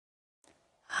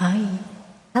Hi,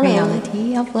 Hello.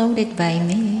 reality uploaded by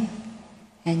me.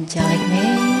 Angelic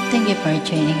May, thank you for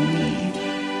joining me.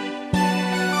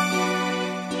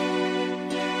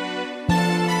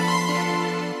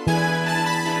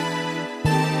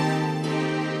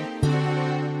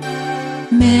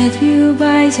 Met you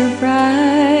by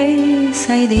surprise,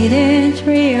 I didn't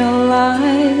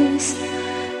realize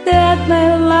that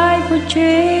my life would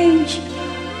change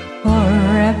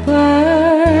forever.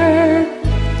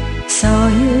 Saw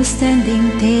you standing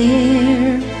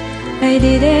there, I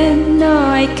didn't know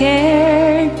I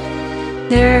cared.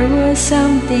 There was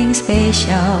something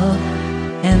special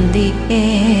in the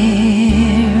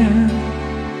air.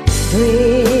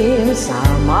 Dreams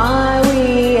are my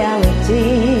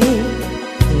reality,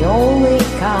 the only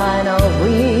kind of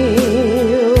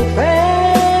real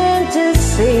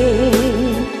fantasy.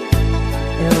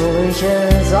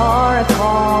 Illusions are a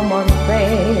common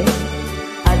thing.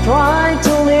 I try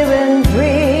to live in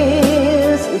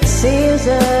dreams, it seems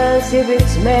as if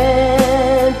it's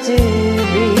meant to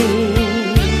be.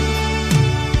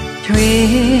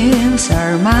 Dreams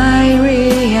are my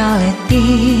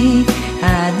reality,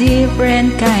 a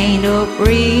different kind of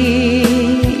reality.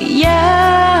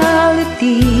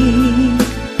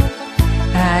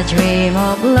 I dream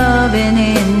of loving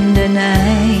in the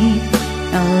night,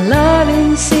 and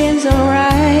loving seems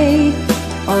alright,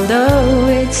 although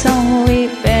it's only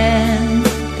fantasy.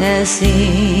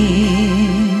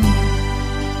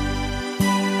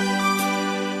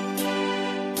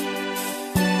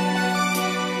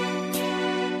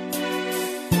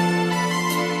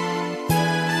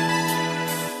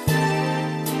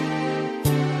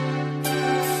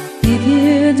 If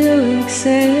you do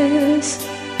exist,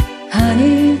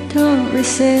 honey, don't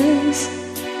resist.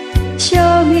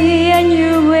 Show me a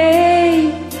new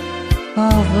way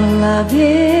of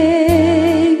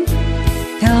loving.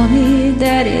 Tell me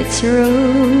that it's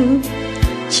true.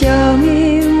 Show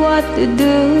me what to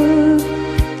do.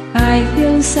 I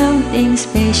feel something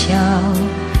special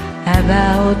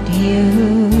about you.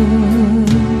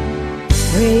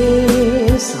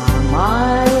 Dreams are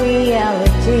my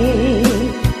reality,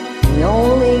 the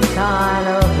only kind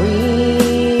of reality.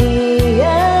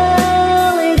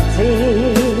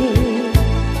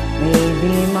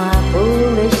 Maybe my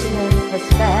foolishness has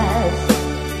passed,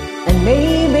 and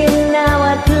maybe now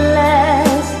at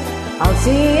last I'll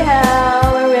see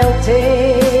how a real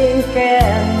thing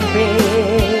can be.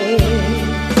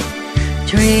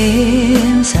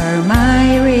 Dreams are my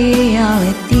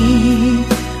reality,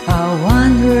 a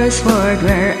wondrous world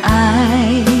where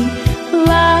I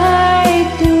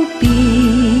like to be.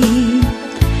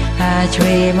 I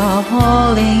dream of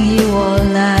holding you all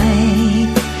night,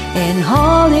 and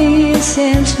holding you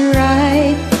seems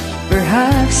right.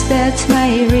 Perhaps that's my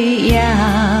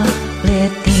reality.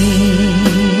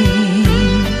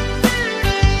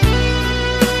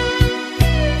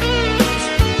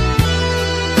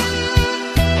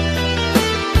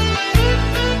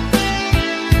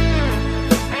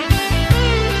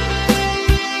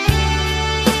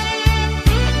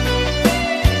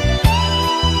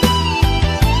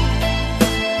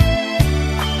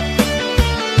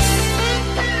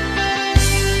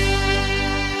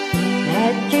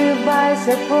 You by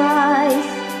surprise,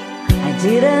 I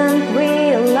didn't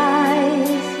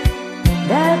realize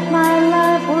that my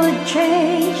life would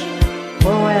change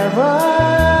forever.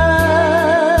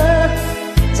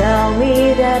 Tell me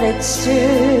that it's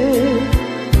true,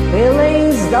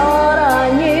 feelings that I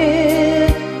knew.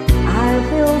 I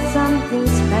feel something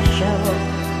special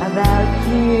about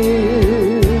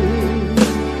you.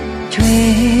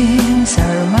 Dreams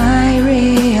are my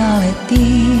reality,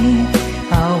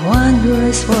 a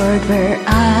wondrous world where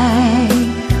I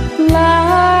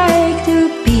like to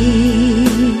be.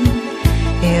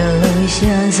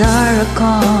 Illusions are a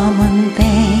common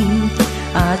thing.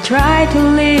 I try to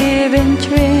live in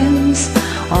dreams,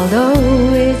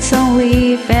 although it's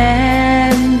only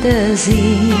fantasy.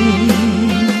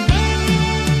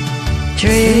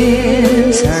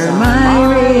 Dreams are my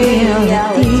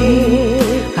reality.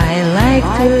 I like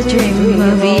to dream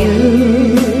of you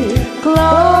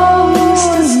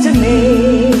close to me.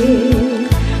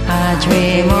 I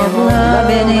dream of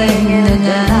loving in the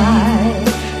night,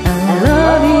 and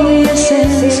loving you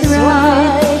seems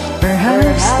right.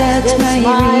 Perhaps that's my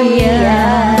reality.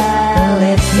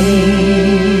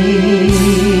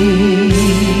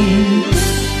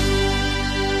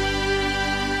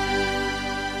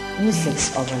 Music's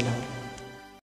overload.